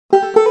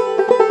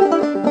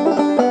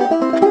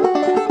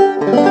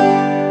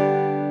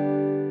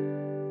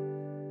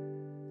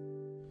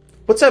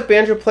What's up,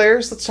 banjo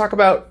players? Let's talk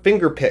about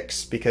finger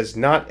picks, because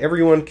not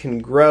everyone can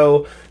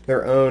grow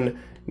their own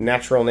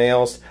natural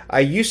nails. I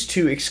used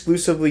to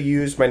exclusively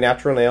use my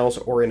natural nails,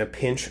 or in a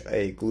pinch,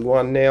 a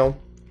glue-on nail.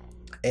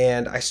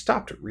 And I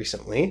stopped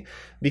recently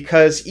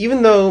because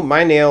even though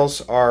my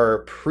nails are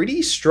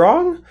pretty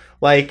strong,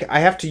 like I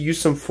have to use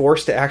some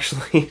force to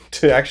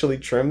actually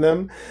trim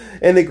them,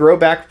 and they grow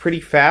back pretty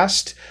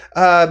fast.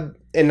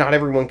 And not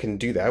everyone can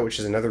do that, which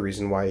is another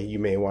reason why you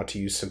may want to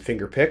use some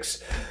finger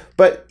picks.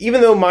 But even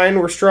though mine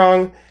were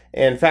strong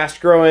and fast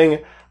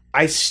growing,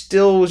 I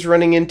still was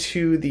running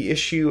into the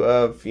issue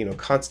of,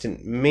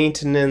 constant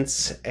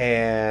maintenance,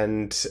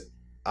 and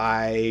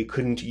I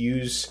couldn't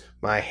use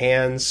my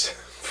hands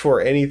for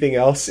anything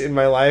else in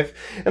my life.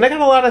 And I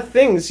got a lot of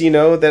things,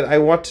 that I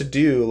want to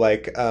do,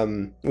 like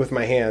with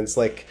my hands,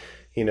 like,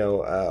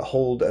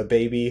 hold a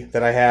baby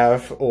that I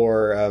have,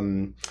 or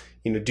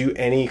do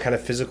any kind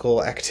of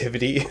physical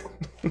activity,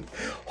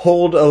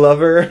 hold a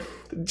lover.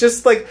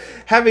 Just like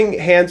having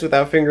hands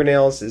without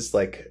fingernails is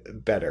like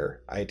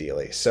better,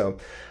 ideally. So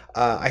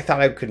I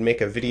thought I could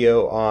make a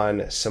video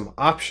on some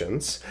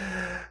options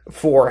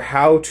for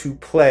how to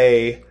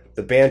play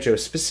the banjo,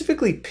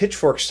 specifically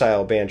pitchfork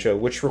style banjo,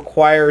 which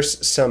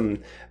requires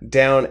some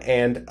down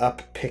and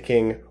up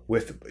picking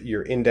with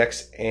your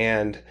index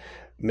and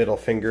middle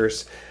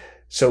fingers.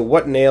 So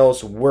what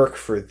nails work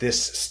for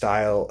this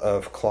style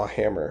of claw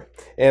hammer?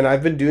 And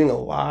I've been doing a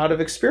lot of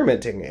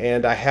experimenting,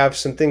 and I have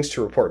some things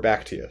to report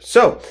back to you.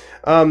 So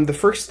the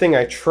first thing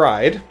I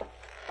tried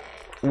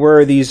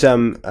were these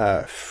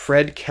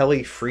Fred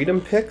Kelly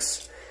Freedom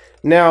picks.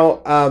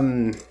 Now,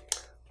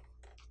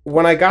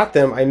 when I got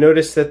them, I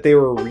noticed that they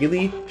were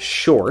really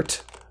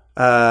short.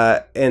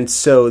 And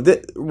so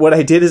what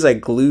I did is I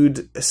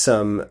glued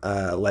some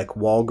like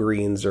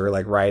Walgreens or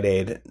like Rite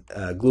Aid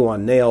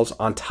glue-on nails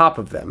on top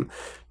of them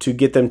to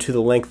get them to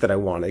the length that I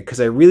wanted,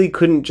 because I really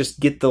couldn't just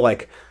get the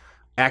like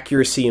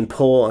accuracy and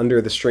pull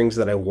under the strings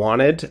that I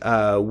wanted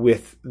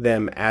with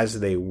them as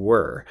they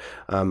were.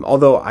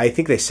 Although I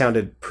think they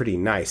sounded pretty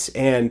nice,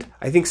 and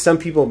I think some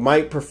people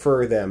might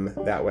prefer them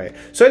that way.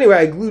 So anyway,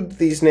 I glued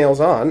these nails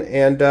on,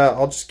 and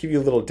I'll just give you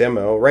a little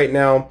demo. Right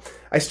now,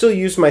 I still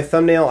use my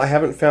thumbnail. I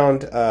haven't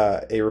found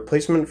a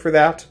replacement for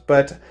that,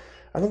 but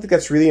I don't think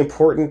that's really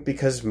important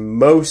because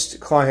most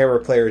clawhammer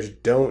players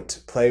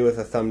don't play with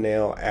a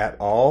thumbnail at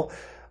all.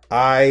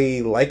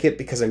 I like it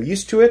because I'm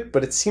used to it,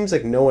 but it seems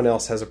like no one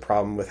else has a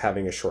problem with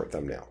having a short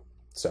thumbnail.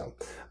 So,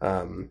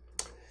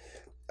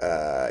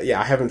 yeah,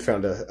 I haven't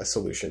found a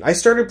solution. I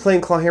started playing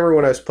clawhammer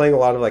when I was playing a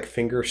lot of like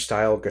finger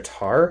style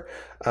guitar,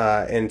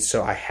 and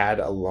so I had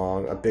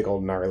a big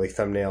old gnarly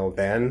thumbnail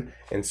then,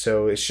 and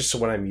so it's just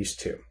what I'm used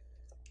to.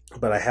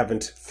 But I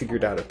haven't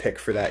figured out a pick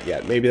for that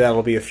yet. Maybe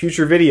that'll be a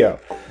future video.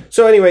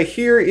 So anyway,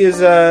 here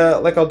is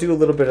like I'll do a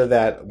little bit of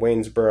that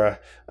Waynesboro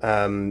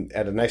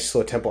at a nice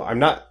slow tempo. I'm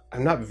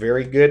not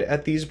very good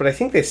at these, but I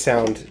think they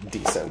sound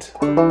decent.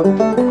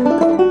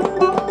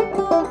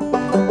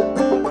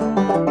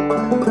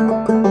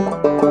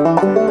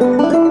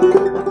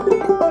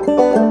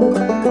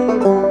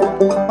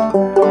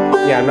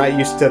 Yeah, I'm not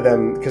used to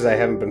them because I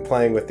haven't been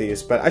playing with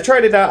these, but I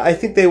tried it out. I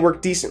think they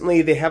work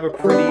decently. They have a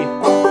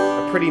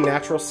pretty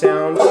natural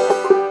sound.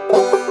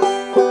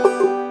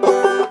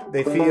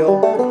 They feel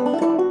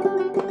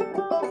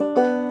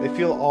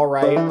all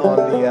right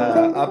on the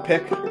up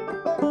pick.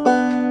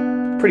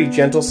 Pretty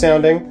gentle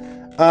sounding.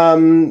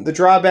 The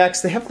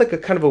drawbacks, they have like a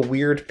kind of a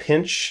weird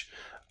pinch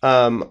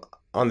on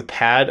the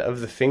pad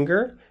of the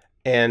finger,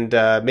 and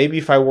maybe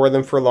if I wore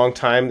them for a long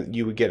time,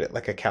 you would get it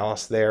like a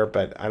callus there,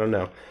 but I don't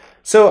know.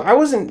 So I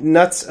wasn't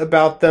nuts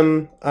about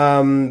them,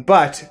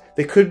 but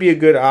they could be a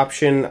good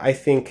option. I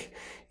think,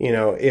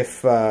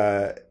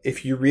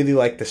 if you really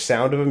like the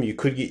sound of them, you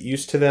could get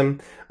used to them.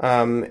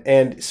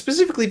 And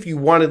specifically if you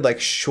wanted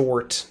like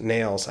short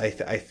nails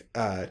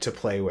to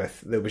play with,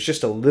 that was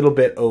just a little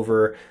bit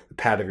over the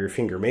pad of your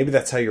finger. Maybe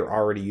that's how you're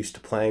already used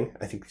to playing.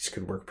 I think these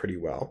could work pretty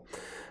well.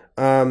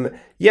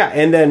 Yeah,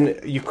 and then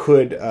you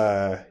could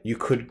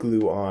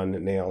glue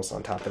on nails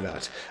on top of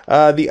that.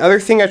 The other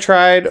thing I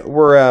tried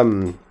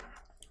were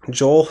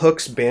Joel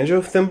Hook's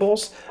banjo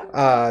thimbles.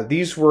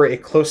 These were a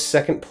close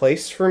second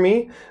place for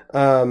me.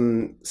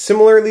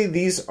 Similarly,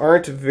 these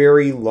aren't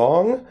very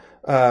long.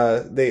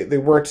 They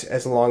weren't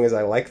as long as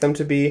I like them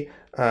to be,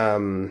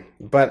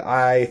 but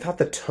I thought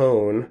the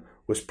tone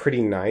was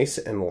pretty nice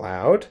and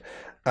loud.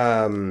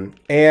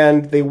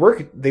 And they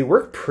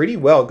work pretty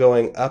well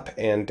going up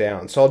and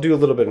down. So I'll do a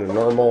little bit of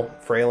normal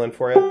frailing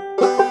for you.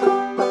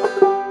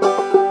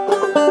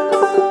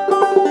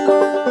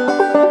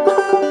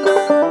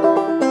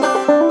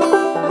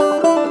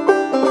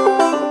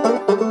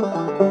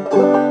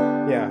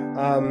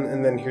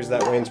 And then here's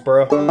that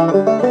Waynesboro.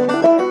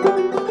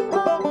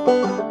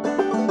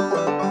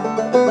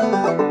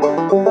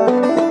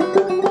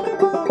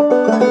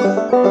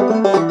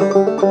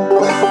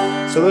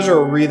 So those are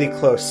a really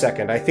close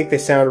second. I think they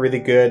sound really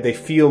good. They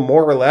feel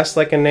more or less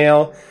like a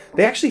nail.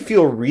 They actually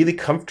feel really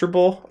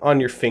comfortable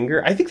on your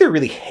finger. I think they're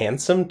really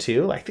handsome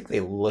too. I think they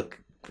look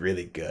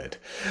really good.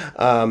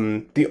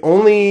 The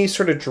only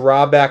sort of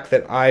drawback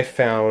that I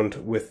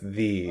found with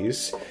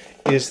these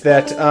is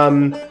that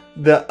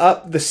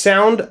the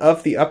sound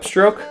of the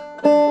upstroke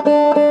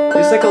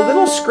is like a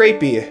little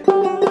scrapey.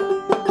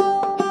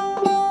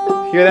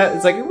 Hear that?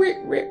 It's like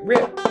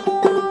rip.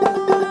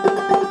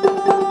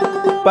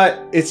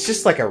 But it's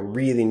just like a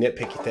really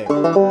nitpicky thing.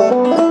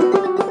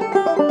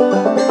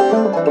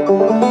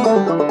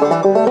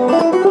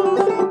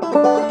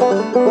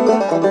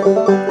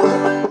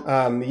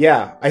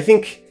 Yeah, I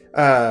think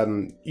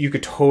you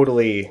could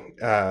totally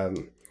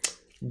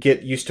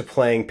get used to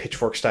playing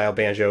Pitchfork style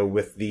banjo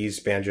with these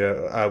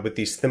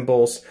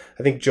thimbles.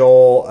 I think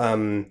Joel,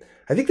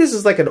 I think this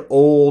is like an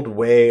old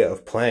way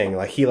of playing.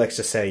 Like he likes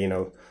to say, you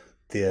know,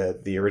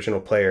 the original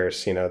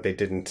players, you know, they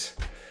didn't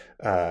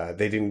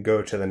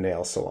go to the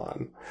nail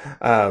salon.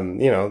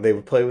 You know, they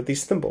would play with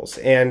these thimbles,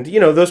 and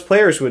you know, those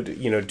players would,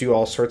 you know, do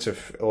all sorts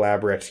of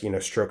elaborate, you know,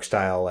 stroke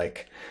style,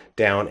 like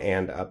down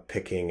and up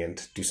picking,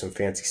 and do some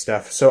fancy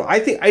stuff. So I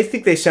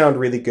think they sound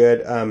really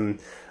good.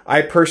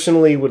 I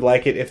personally would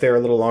like it if they were a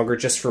little longer,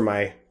 just for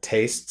my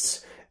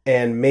tastes,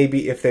 and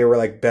maybe if they were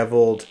like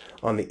beveled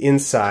on the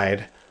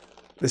inside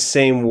the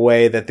same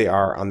way that they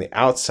are on the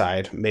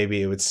outside,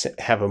 maybe it would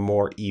have a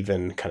more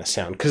even kind of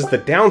sound, because the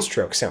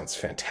downstroke sounds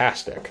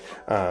fantastic.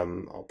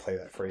 I'll play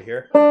that for you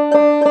here.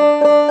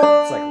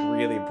 It's like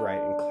really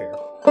bright and clear.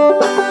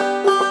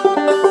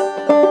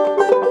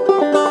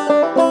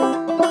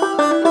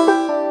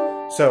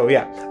 So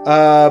yeah,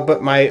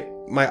 but my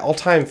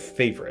all-time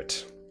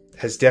favorite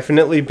has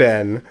definitely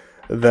been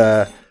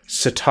the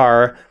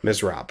Sitar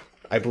Mizrab.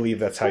 I believe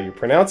that's how you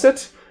pronounce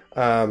it.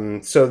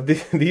 So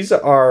these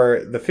are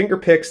the finger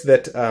picks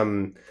that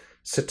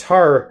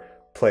sitar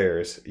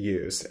players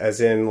use, as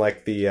in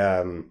like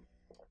the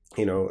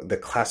you know, the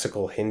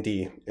classical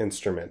Hindi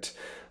instrument,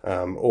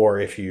 or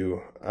if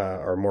you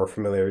are more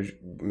familiar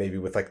maybe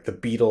with like the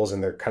Beatles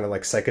and their kind of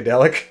like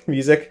psychedelic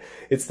music,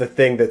 it's the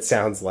thing that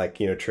sounds like,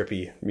 you know,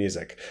 trippy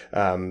music.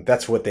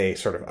 That's what they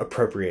sort of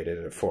appropriated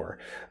it for.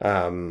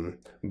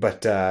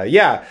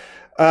 Yeah.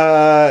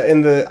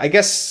 I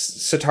guess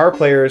sitar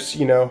players,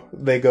 you know,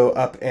 they go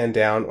up and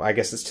down. I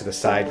guess it's to the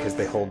side because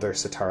they hold their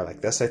sitar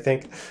like this, I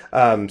think.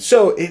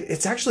 So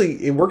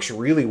it works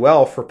really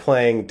well for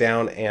playing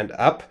down and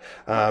up.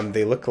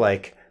 They look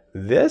like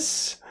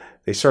this.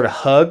 They sort of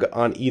hug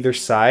on either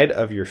side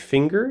of your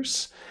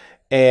fingers,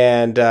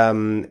 and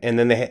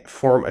then they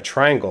form a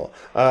triangle.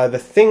 The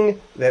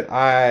thing that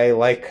I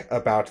like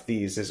about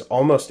these is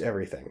almost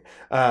everything.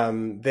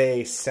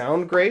 They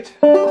sound great.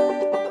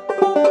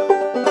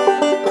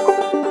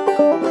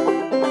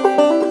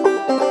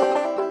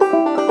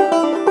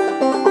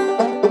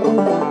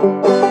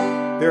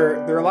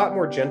 They're a lot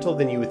more gentle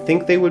than you would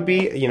think they would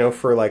be, you know,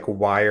 for like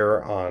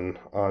wire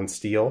on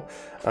steel.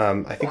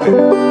 I think they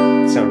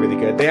sound really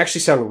good. They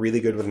actually sound really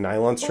good with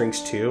nylon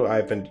strings too.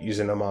 I've been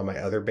using them on my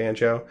other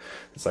banjo.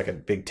 It's like a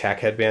big tack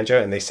head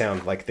banjo, and they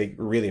sound like they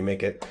really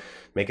make it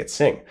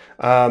sing.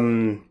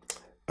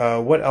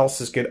 What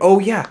else is good? Oh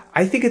yeah,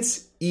 I think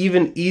it's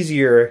even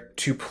easier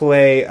to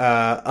play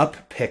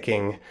up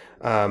picking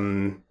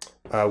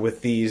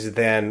with these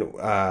than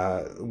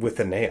with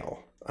a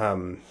nail.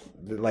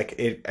 Like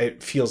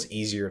it feels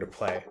easier to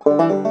play.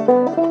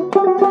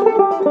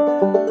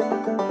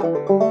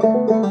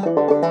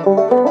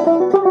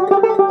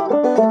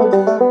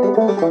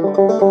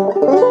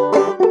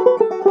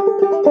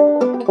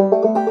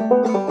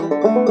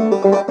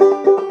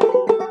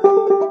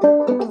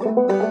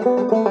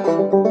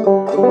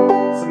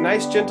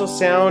 Nice gentle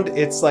sound.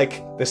 It's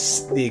like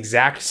the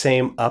exact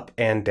same up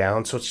and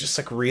down, so it's just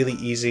like really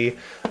easy.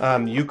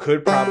 You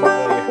could probably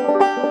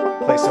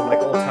play some like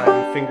old-time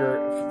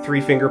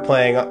three-finger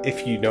playing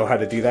if you know how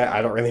to do that.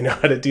 I don't really know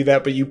how to do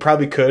that, but you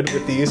probably could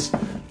with these.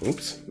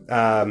 Oops.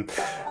 I'm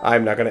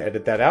not going to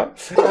edit that out.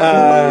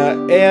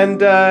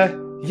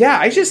 Yeah,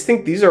 I just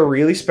think these are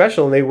really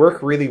special and they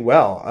work really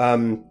well.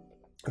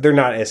 They're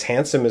not as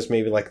handsome as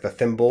maybe like the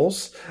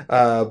thimbles,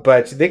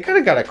 but they kind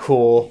of got a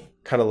cool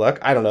kind of look.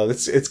 I don't know.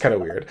 It's kind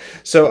of weird.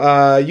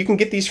 So you can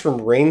get these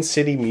from Rain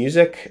City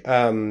Music.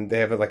 They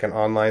have like an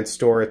online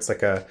store. It's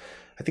like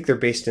I think they're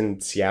based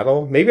in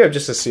Seattle. Maybe I'm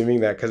just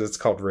assuming that because it's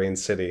called Rain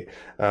City.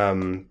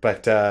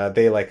 But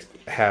they like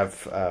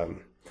have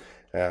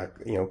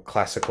you know,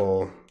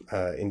 classical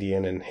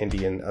Indian and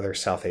Hindi and other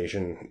South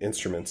Asian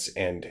instruments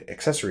and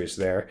accessories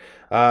there.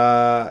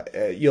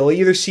 You'll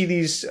either see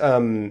these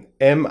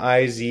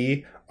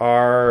MIZRAB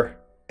or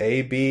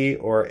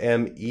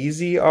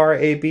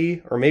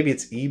MEZRAB, or maybe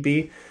it's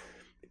EB.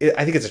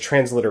 I think it's a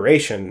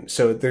transliteration,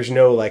 so there's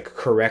no like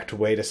correct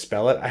way to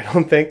spell it, I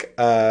don't think.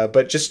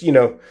 But just, you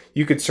know,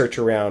 you could search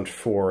around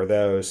for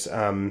those.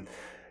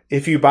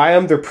 If you buy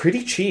them, they're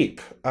pretty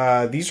cheap.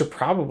 These are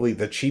probably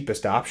the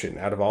cheapest option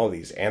out of all of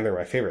these, and they're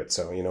my favorite,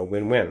 so, you know,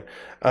 win-win.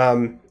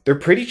 They're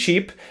pretty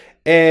cheap,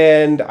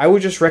 and I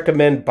would just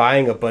recommend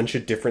buying a bunch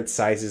of different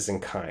sizes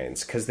and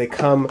kinds, because they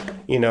come,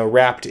 you know,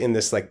 wrapped in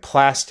this like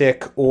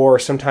plastic, or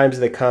sometimes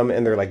they come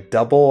and they're like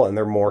double and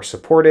they're more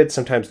supported.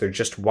 Sometimes they're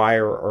just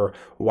wire or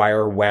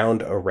wire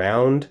wound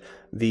around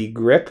the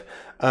grip.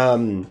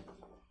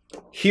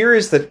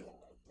 Here's the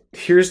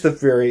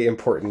very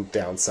important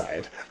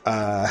downside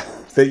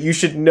that you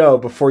should know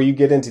before you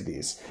get into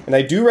these. And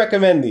I do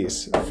recommend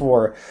these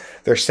for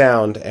their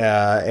sound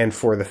and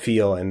for the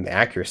feel and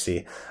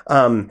accuracy.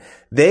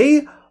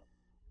 They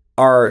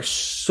are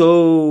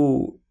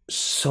so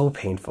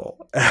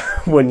painful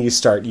when you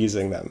start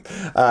using them.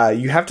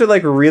 You have to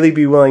like really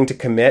be willing to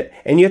commit,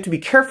 and you have to be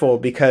careful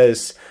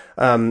because,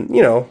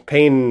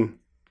 pain,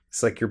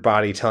 it's like your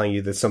body telling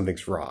you that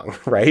something's wrong,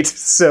 right?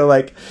 So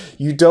like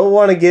you don't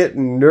want to get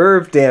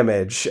nerve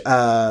damage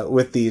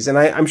with these. And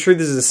I'm sure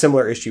this is a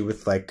similar issue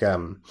with like,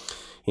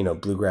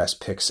 bluegrass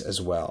picks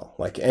as well.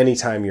 Like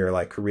anytime you're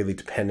like really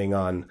depending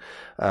on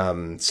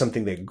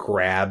something that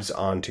grabs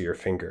onto your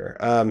finger.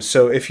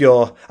 So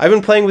I've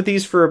been playing with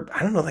these for,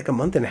 I don't know, like a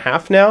month and a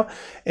half now.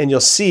 And you'll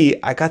see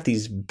I got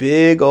these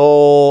big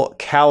old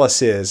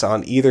calluses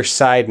on either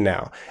side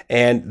now.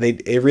 And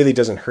it really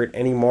doesn't hurt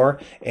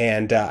anymore.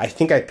 And I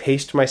think I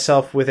paced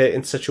myself with it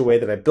in such a way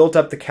that I built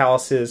up the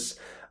calluses.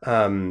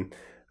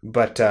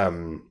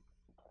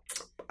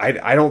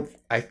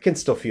 I can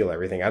still feel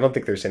everything. I don't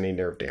think there's any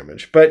nerve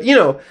damage, but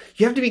you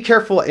have to be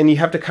careful and you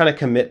have to kind of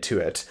commit to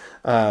it.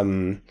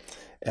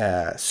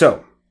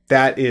 So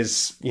that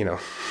is,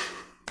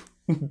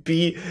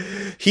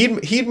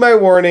 heed my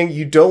warning.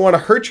 You don't want to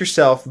hurt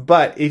yourself,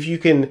 but if you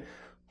can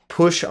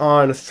push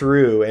on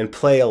through and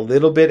play a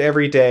little bit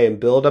every day and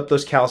build up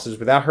those calluses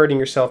without hurting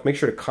yourself, make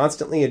sure to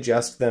constantly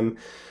adjust them.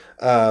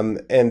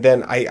 And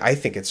then I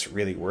think it's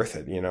really worth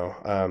it,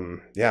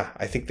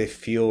 I think they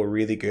feel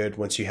really good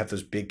once you have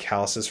those big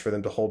calluses for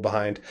them to hold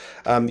behind.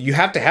 You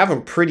have to have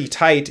them pretty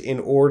tight in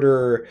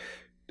order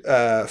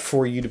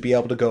for you to be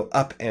able to go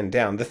up and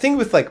down. The thing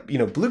with like,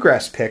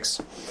 bluegrass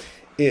picks,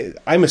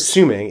 I'm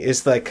assuming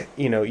is like,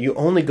 you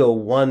only go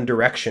one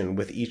direction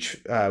with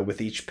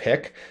each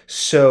pick.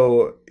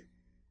 So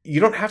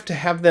you don't have to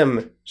have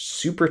them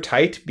super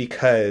tight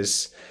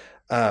because,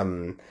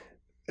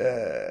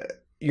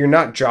 you're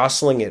not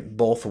jostling it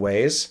both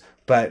ways,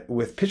 but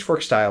with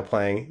pitchfork style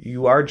playing,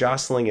 you are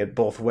jostling it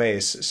both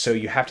ways. So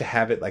you have to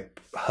have it like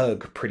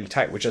hug pretty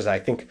tight, which is, I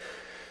think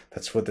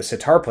that's what the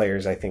sitar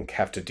players, I think,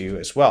 have to do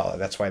as well.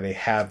 That's why they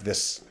have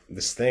this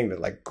thing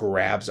that like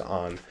grabs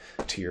on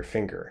to your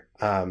finger.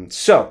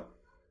 So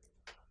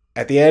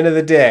at the end of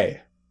the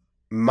day,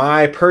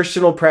 my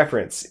personal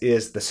preference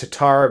is the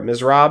sitar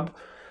mizrab.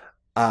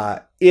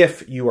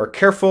 If you are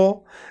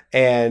careful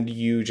and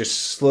you just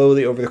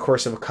slowly over the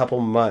course of a couple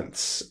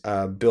months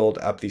build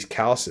up these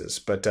calluses.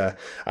 But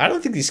I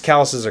don't think these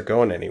calluses are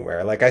going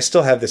anywhere. Like I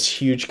still have this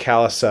huge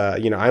callus.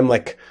 I'm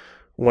like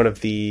one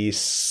of the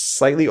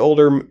slightly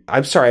older,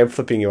 I'm sorry, I'm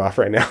flipping you off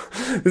right now.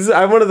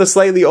 I'm one of the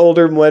slightly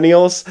older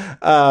millennials.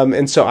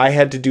 And so I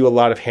had to do a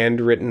lot of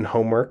handwritten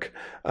homework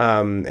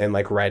and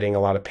like writing a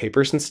lot of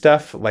papers and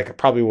stuff. Like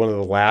probably one of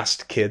the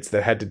last kids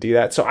that had to do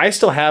that. So I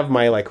still have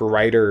my like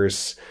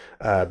writer's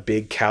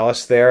big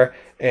callus there.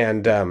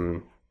 And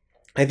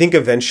I think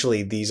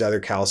eventually these other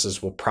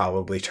calluses will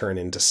probably turn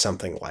into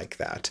something like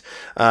that,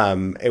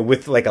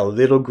 with like a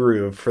little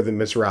groove for the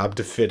mizrab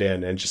to fit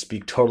in and just be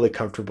totally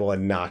comfortable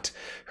and not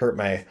hurt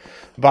my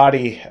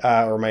body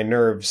or my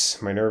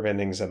nerve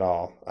endings at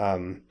all.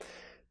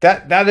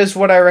 That is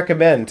what I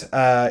recommend.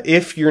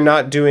 If you're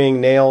not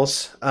doing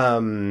nails,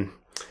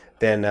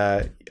 then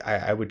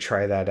I would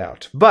try that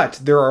out. But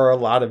there are a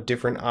lot of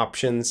different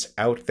options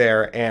out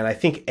there, and I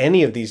think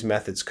any of these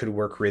methods could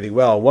work really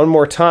well. One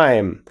more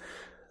time,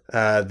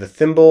 the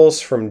thimbles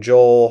from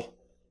Joel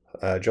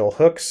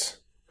Hooks,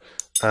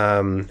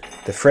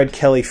 the Fred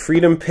Kelly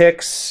Freedom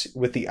Picks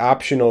with the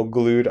optional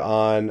glued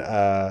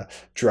on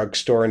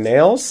drugstore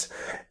nails,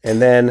 and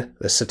then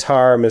the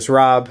sitar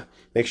mizrab.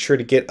 Make sure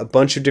to get a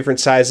bunch of different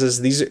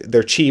sizes.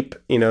 They're cheap,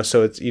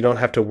 so you don't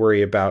have to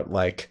worry about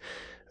like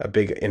a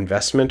big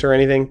investment or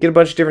anything. Get a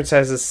bunch of different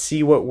sizes,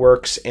 see what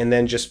works, and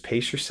then just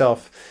pace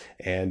yourself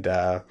and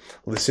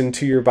listen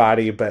to your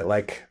body, but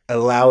like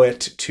allow it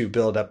to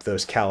build up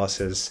those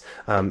calluses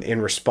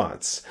in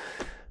response.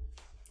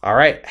 All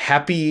right,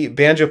 happy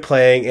banjo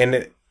playing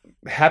and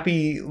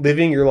happy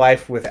living your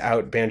life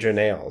without banjo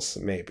nails,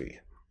 maybe.